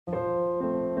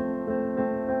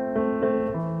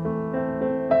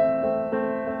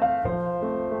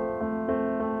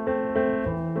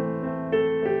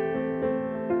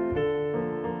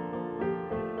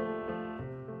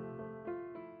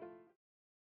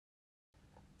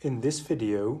In this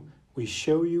video, we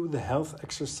show you the health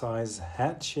exercise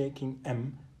Head Shaking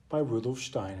M by Rudolf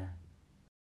Steiner.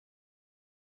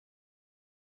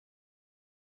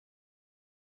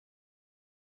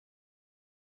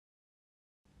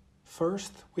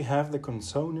 First, we have the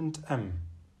consonant M.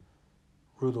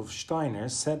 Rudolf Steiner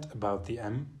said about the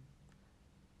M,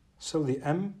 "So the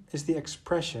M is the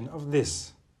expression of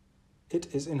this.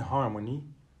 It is in harmony,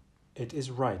 it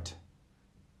is right.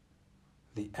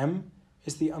 The M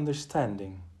is the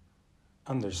understanding,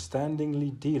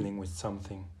 understandingly dealing with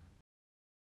something.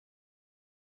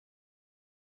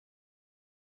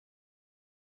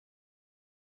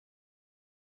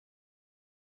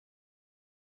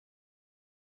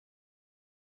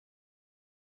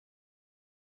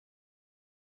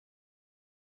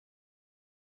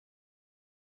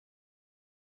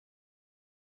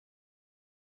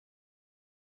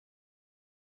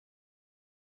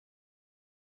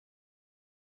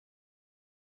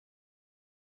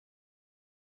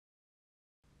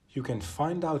 You can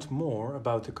find out more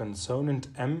about the consonant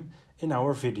M in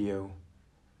our video.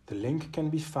 The link can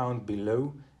be found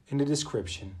below in the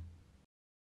description.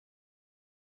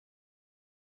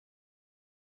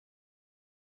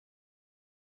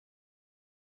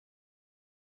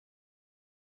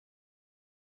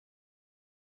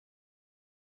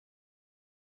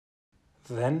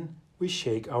 Then we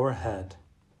shake our head.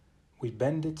 We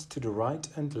bend it to the right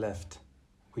and left.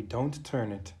 We don't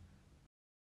turn it.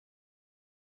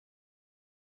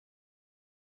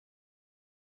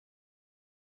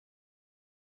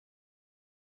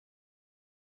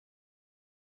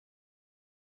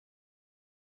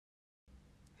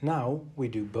 Now we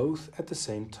do both at the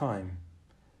same time.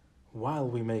 While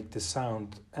we make the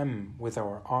sound M with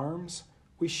our arms,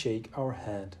 we shake our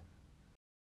head.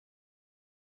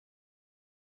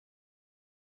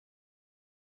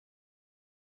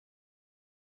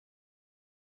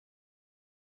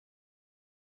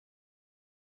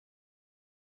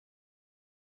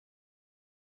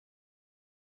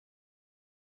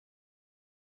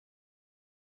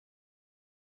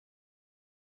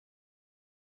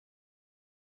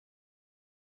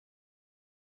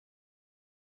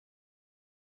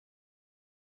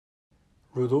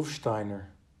 Rudolf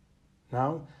Steiner.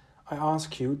 Now I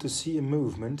ask you to see a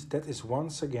movement that is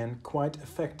once again quite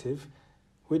effective,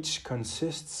 which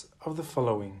consists of the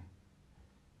following.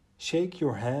 Shake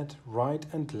your head right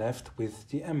and left with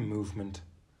the M movement.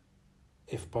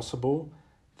 If possible,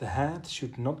 the head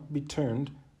should not be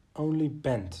turned, only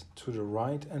bent to the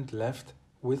right and left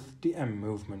with the M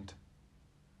movement.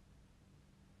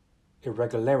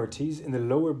 Irregularities in the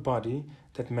lower body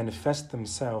that manifest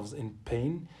themselves in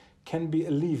pain can be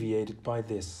alleviated by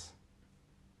this.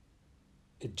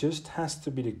 It just has to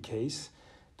be the case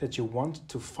that you want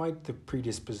to fight the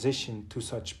predisposition to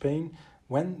such pain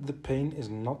when the pain is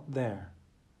not there.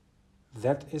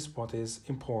 That is what is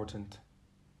important.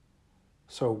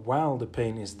 So while the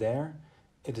pain is there,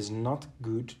 it is not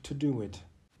good to do it.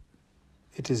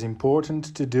 It is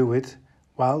important to do it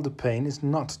while the pain is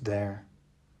not there.